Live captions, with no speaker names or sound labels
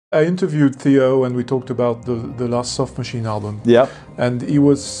I interviewed Theo and we talked about the last Soft Machine album. Yeah. And he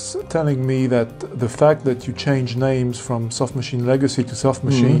was telling me that the fact that you changed names from Soft Machine Legacy to Soft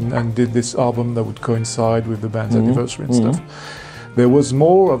Machine and did this album that would coincide with the band's anniversary and stuff, there was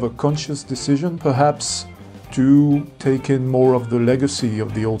more of a conscious decision perhaps to take in more of the legacy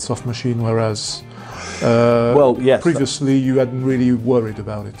of the old Soft Machine, whereas well, yes, previously you hadn't really worried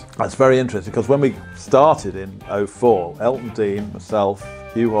about it. That's very interesting, because when we started in '04, Elton Dean, myself,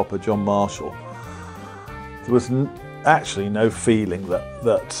 Hugh Hopper, John Marshall, there was actually no feeling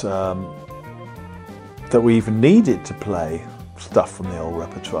that we even needed to play stuff from the old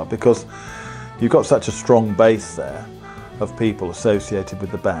repertoire, because you've got such a strong base there of people associated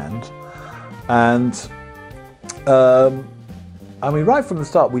with the band. And I mean, right from the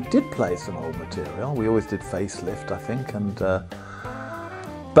start, we did play some old material. We always did Facelift, I think, and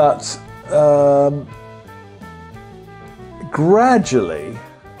but gradually,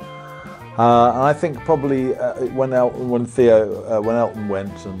 I think probably when Elton went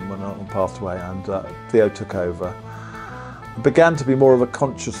and when Elton passed away and Theo took over, it began to be more of a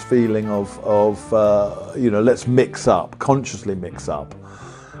conscious feeling of you know, let's consciously mix up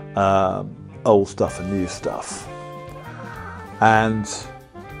old stuff and new stuff. And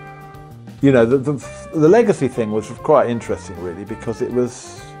you know, the legacy thing was quite interesting, really, because it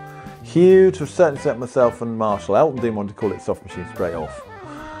was Hugh, to a certain extent, myself and Marshall. Elton Dean wanted to call it Soft Machine straight off.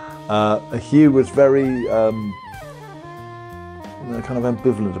 Hugh was very kind of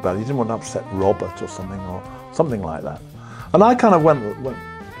ambivalent about it. He didn't want to upset Robert or something like that. And I kind of went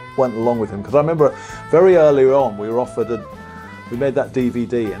along with him, because I remember very early on we were offered we made that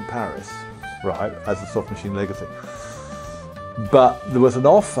DVD in Paris, right, as a Soft Machine Legacy. But there was an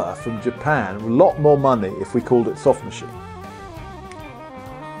offer from Japan, a lot more money if we called it Soft Machine.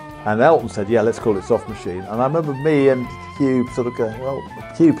 And Elton said, yeah, let's call it Soft Machine. And I remember me and Hugh sort of going, well,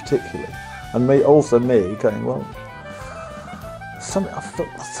 Hugh particularly, and me going, well, something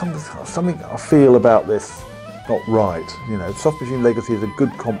I feel about this not right. You know, Soft Machine Legacy is a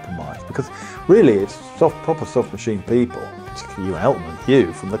good compromise, because really it's proper Soft Machine people, particularly you, Elton and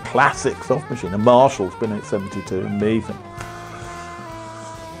Hugh, from the classic Soft Machine, and Marshall's been at 72, and me.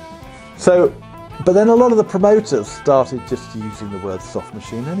 So, but then a lot of the promoters started just using the word Soft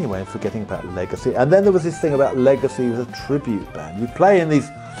Machine anyway, and forgetting about Legacy. And then there was this thing about Legacy as a tribute band. You play in these,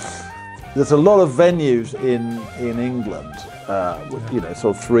 there's a lot of venues in England, with, you know,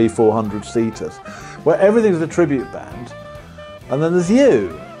 sort of 300-400 seaters, where everything's a tribute band, and then there's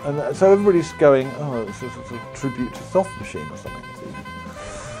you. And so everybody's going, oh, it's a tribute to Soft Machine or something.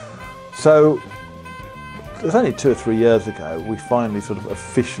 So it was only 2 or 3 years ago we finally sort of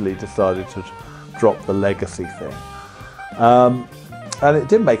officially decided to drop the Legacy thing. And it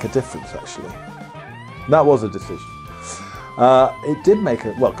did make a difference, actually. That was a decision. It did make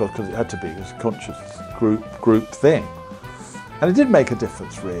well, because it had to be, it was a conscious group thing. And it did make a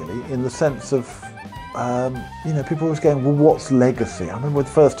difference, really, in the sense of, you know, people were always going, well, what's Legacy? I remember the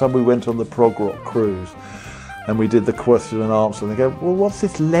first time we went on the prog rock cruise and we did the question and answer, and they go, well, what's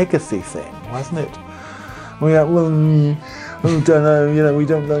this Legacy thing? Wasn't it? We go, well, I don't know, you know, we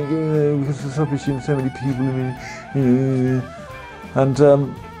don't like, because there's obviously so many people, and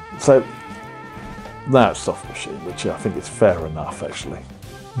so that's Soft Machine, which I think is fair enough, actually.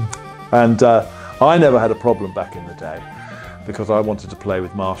 And I never had a problem back in the day, because I wanted to play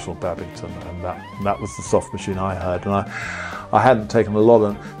with Marshall Babington, and that was the Soft Machine I heard, and I hadn't taken a lot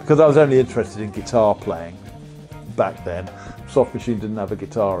of, because I was only interested in guitar playing back then. Soft Machine didn't have a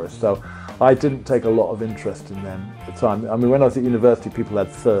guitarist, so I didn't take a lot of interest in them at the time. I mean, when I was at university, people had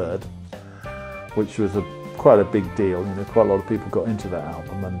Third, which was quite a big deal. You know, quite a lot of people got into that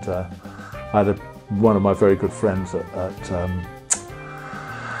album, and I had one of my very good friends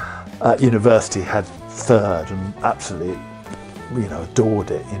at university had Third, and absolutely, you know, adored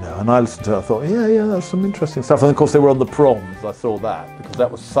it. You know, and I listened to it. I thought, yeah, that's some interesting stuff. And of course, they were on the Proms. I saw that because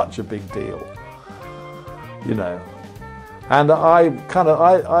that was such a big deal. You know, and I kind of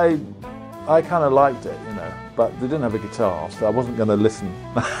liked it, you know, but they didn't have a guitar, so I wasn't going to listen.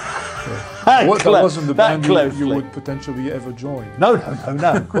 That wasn't the band you would potentially ever join. No,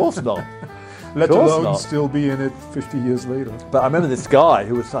 of course not. Let alone still be in it 50 years later. But I remember this guy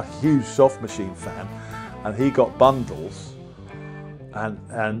who was a huge Soft Machine fan, and he got bundles,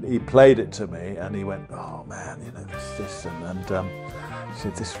 and he played it to me, and he went, oh man, you know, this, and he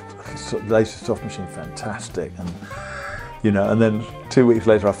said, this latest Soft Machine, fantastic, and you know, and then 2 weeks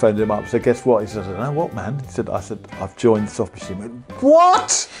later I phoned him up and said, guess what? He said, I don't know, what, man? He said, I've joined Soft Machine. I went,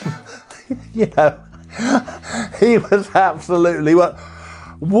 what? You know, he was absolutely,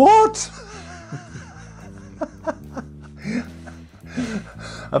 what?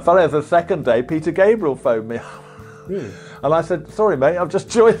 And funny, the second day, Peter Gabriel phoned me up. Really? And I said, sorry mate, I've just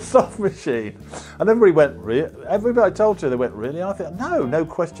joined Soft Machine. And everybody went, everybody I told you, they went, really? And I thought, no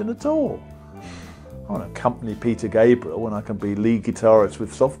question at all. I want to accompany Peter Gabriel when I can be lead guitarist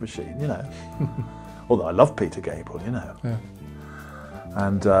with Soft Machine, you know. Although I love Peter Gabriel, you know. Yeah.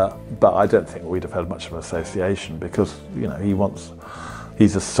 And but I don't think we'd have had much of an association because, you know,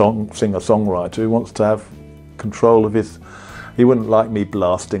 he's a singer-songwriter who wants to have control of his. He wouldn't like me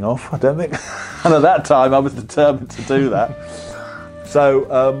blasting off, I don't think. And at that time, I was determined to do that. So,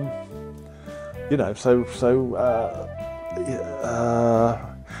 you know,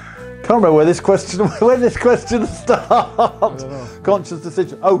 can't remember where this question starts. Conscious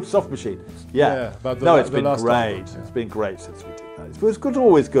decision. Oh, Soft Machine. Yeah. No, it's been great. It's been great since we did that. It was good,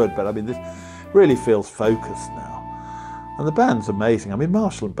 always good, but I mean, this really feels focused now. And the band's amazing. I mean,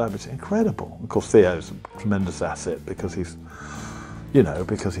 Marshall and Babbitt are incredible. Of course, Theo's a tremendous asset because he's, you know,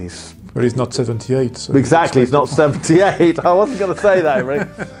 because he's... But he's not 78. So exactly, he's not 78. I wasn't going to say that, Rick.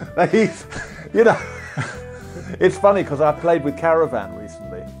 He's, you know, it's funny because I played with Caravan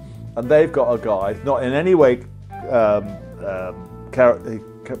recently, and they've got a guy, not in any way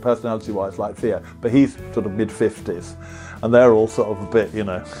personality-wise like Theo, but he's sort of mid-50s, and they're all sort of a bit, you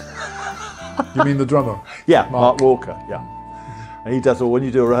know... You mean the drummer? Yeah, Mark Walker, yeah. And he does all, when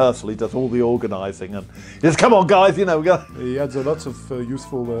you do a rehearsal, he does all the organising and he says, come on guys, you know, we're going. He adds a lot of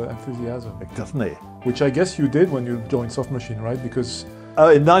useful enthusiasm. Doesn't he? Which I guess you did when you joined Soft Machine, right? Because...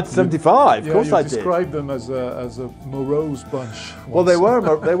 in 1975, of course I did. You described them as a morose bunch. Well, they were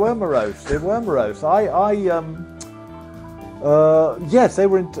morose. They were morose. Yes, they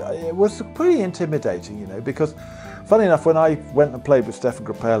were. It was pretty intimidating, you know, because funny enough, when I went and played with Stefan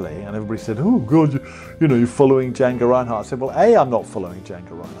Grappelli, and everybody said, "Oh God, you know, you're following Django Reinhardt," I said, "Well, I'm not following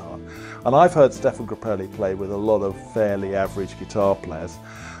Django Reinhardt, and I've heard Stefan Grappelli play with a lot of fairly average guitar players.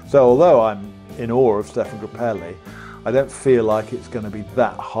 So although I'm in awe of Stefan Grappelli, I don't feel like it's going to be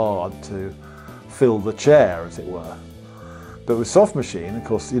that hard to fill the chair, as it were." But with Soft Machine, of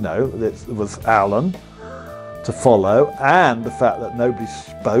course, you know, it was Alan to follow, and the fact that nobody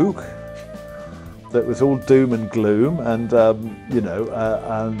spoke, that was all doom and gloom, and you know,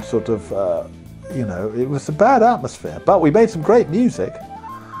 and sort of, you know, it was a bad atmosphere. But we made some great music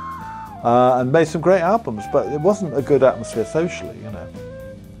and made some great albums, but it wasn't a good atmosphere socially, you know.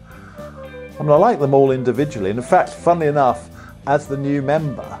 I mean, I like them all individually, and in fact, funnily enough, as the new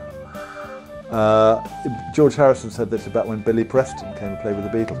member, George Harrison said this about when Billy Preston came and played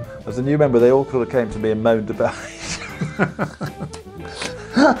with the Beatles. As a new member, they all sort of came to me and moaned about it.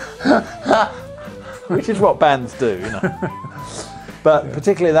 Which is what bands do, you know. But yeah,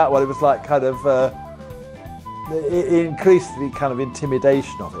 particularly that one, it was like kind of, it increased the kind of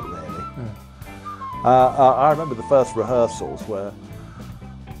intimidation of it, really. Yeah. I remember the first rehearsals where,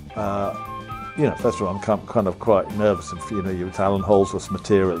 you know, first of all, I'm kind of quite nervous, and you know, it's Alan Holdsworth's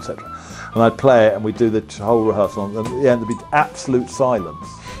material, etc. And I'd play it, and we'd do the whole rehearsal, and at the end there'd be absolute silence.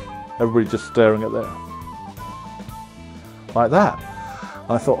 Everybody just staring at there, like that.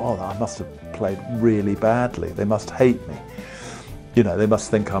 And I thought, oh, I must have played really badly. They must hate me. You know, they must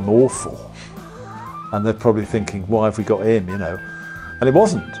think I'm awful. And they're probably thinking, why have we got him, you know? And it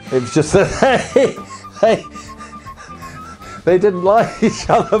wasn't. It was just that they didn't like each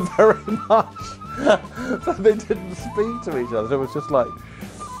other very much. So they didn't speak to each other. So it was just like,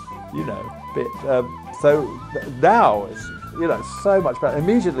 you know, bit. So now it's, you know, so much better.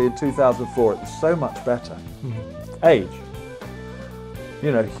 Immediately in 2004, it was so much better. Mm-hmm. Age.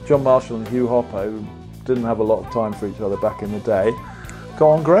 You know, John Marshall and Hugh Hopper, who didn't have a lot of time for each other back in the day,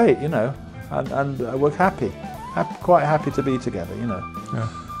 got on great, you know, and were happy, quite happy to be together, you know.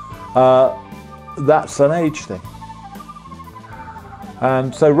 Yeah. That's an age thing.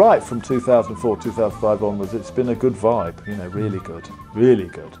 And so right from 2004, 2005 onwards, it's been a good vibe, you know, really good, really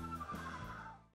good.